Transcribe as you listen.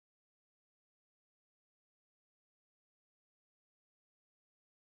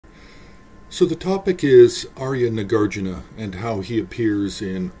So the topic is Arya Nagarjuna and how he appears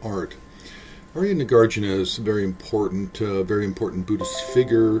in art. Arya Nagarjuna is a very important Buddhist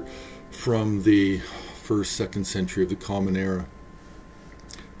figure from the 1st, 2nd century of the Common Era.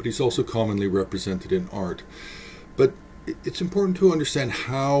 But he's also commonly represented in art. But it's important to understand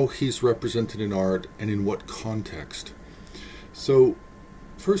how he's represented in art and in what context. So,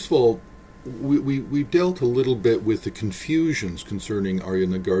 first of all, we've dealt a little bit with the confusions concerning Arya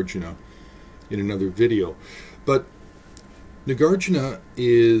Nagarjuna in another video. But Nagarjuna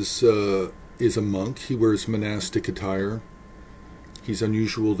is a monk. He wears monastic attire. He's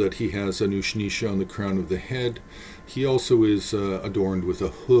unusual that he has an ushnisha on the crown of the head. He also is adorned with a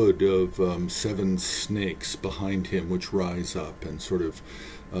hood of 7 snakes behind him, which rise up and sort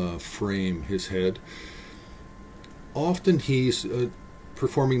of frame his head. Often he's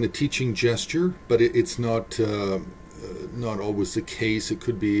performing the teaching gesture, but it's not always the case. It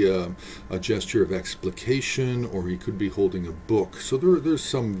could be a gesture of explication, or he could be holding a book. So there's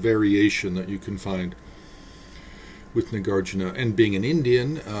some variation that you can find with Nagarjuna. And being an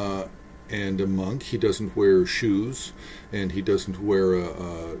Indian and a monk, he doesn't wear shoes, and he doesn't wear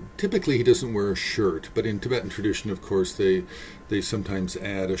typically he doesn't wear a shirt. But in Tibetan tradition, of course, they sometimes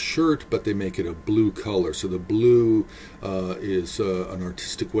add a shirt, but they make it a blue color. So the blue is an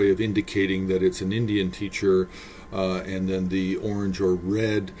artistic way of indicating that it's an Indian teacher, and then the orange or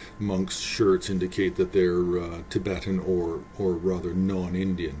red monks' shirts indicate that they're Tibetan or rather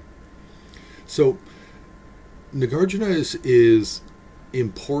non-Indian. So Nagarjuna is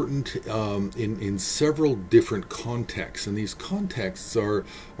important in several different contexts, and these contexts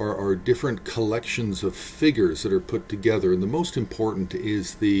are different collections of figures that are put together. And the most important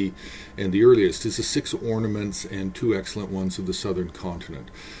is the earliest is the 6 Ornaments and 2 excellent ones of the southern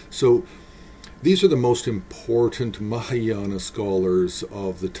continent. So these are the most important Mahayana scholars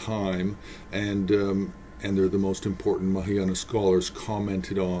of the time, and they're the most important Mahayana scholars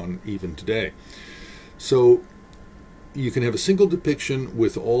commented on even today. So you can have a single depiction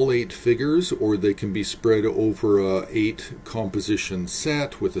with all 8 figures, or they can be spread over a 8 composition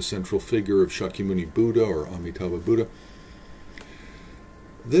set with a central figure of Shakyamuni Buddha or Amitabha Buddha.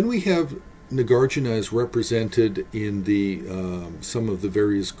 Then we have Nagarjuna is represented in the some of the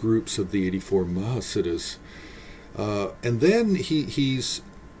various groups of the 84 Mahasiddhas, and then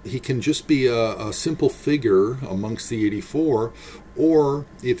he can just be a simple figure amongst the 84, or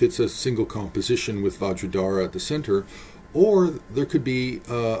if it's a single composition with Vajradhara at the center, or there could be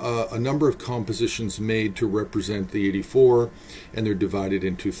a number of compositions made to represent the 84, and they're divided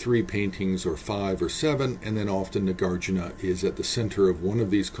into 3 paintings or 5 or 7, and then often Nagarjuna is at the center of one of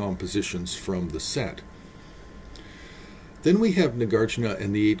these compositions from the set. Then we have Nagarjuna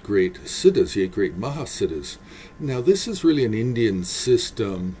and the 8 great siddhas, the 8 great Mahasiddhas. Now this is really an Indian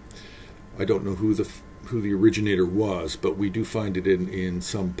system. I don't know who the originator was, but we do find it in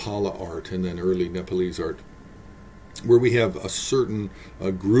some Pala art and then early Nepalese art, where we have a certain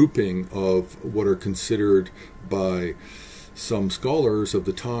grouping of what are considered by some scholars of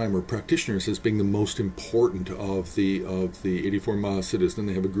the time or practitioners as being the most important of the 84 Mahasiddhas. Then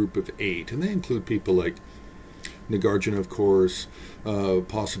they have a group of 8, and they include people like Nagarjuna, of course,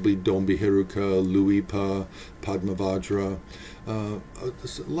 possibly Dombiheruka, Luipa, Padmavajra,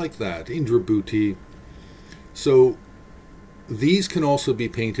 like that, Indrabhuti. So these can also be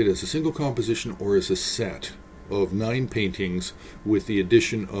painted as a single composition or as a set of 9 paintings with the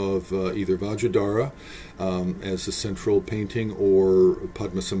addition of either Vajradhara as a central painting or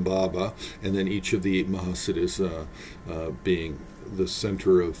Padmasambhava, and then each of the 8 Mahasiddhas being the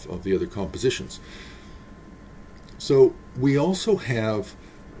center of the other compositions. So we also have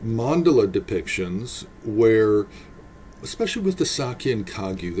mandala depictions where, especially with the Sakya and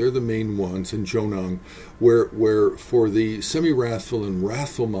Kagyu, they're the main ones, in Jonang, where for the semi-wrathful and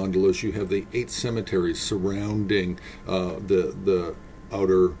wrathful mandalas, you have the 8 cemeteries surrounding the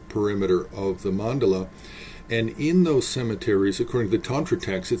outer perimeter of the mandala. And in those cemeteries, according to the Tantra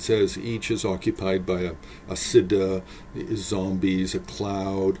text, it says each is occupied by a siddha, zombies, a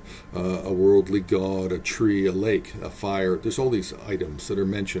cloud, a worldly god, a tree, a lake, a fire. There's all these items that are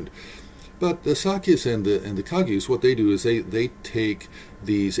mentioned. But the Sakyas and the Kagyus, what they do is they take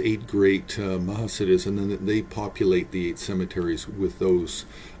these 8 great Mahasiddhas, and then they populate the 8 cemeteries with those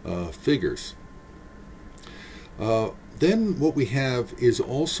figures. Then what we have is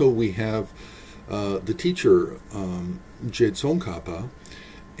also we have the teacher, Tsongkapa,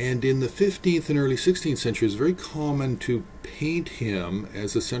 and in the 15th and early 16th century, it's very common to paint him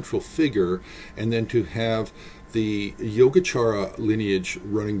as a central figure, and then to have the Yogachara lineage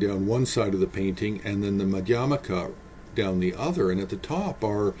running down one side of the painting, and then the Madhyamaka down the other. And at the top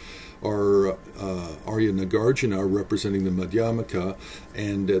are Arya Nagarjuna representing the Madhyamaka,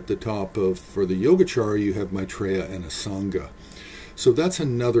 and at the top for the Yogachara you have Maitreya and Asanga. So that's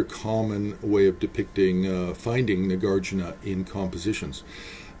another common way of depicting, finding Nagarjuna in compositions.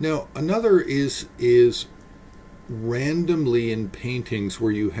 Now another is randomly in paintings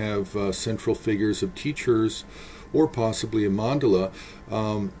where you have central figures of teachers, or possibly a mandala,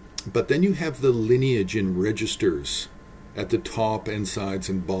 but then you have the lineage in registers at the top and sides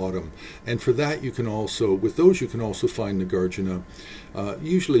and bottom. And for that you can also, with those you can also find Nagarjuna.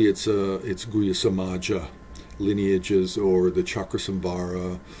 Usually it's Guhya Samaja lineages, or the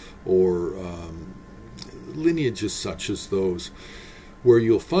Chakrasamvara, or lineages such as those, where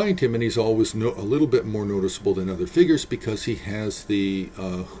you'll find him, and he's always a little bit more noticeable than other figures because he has the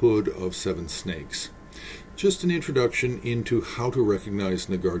hood of 7 snakes. Just an introduction into how to recognize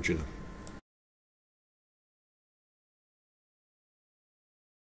Nagarjuna.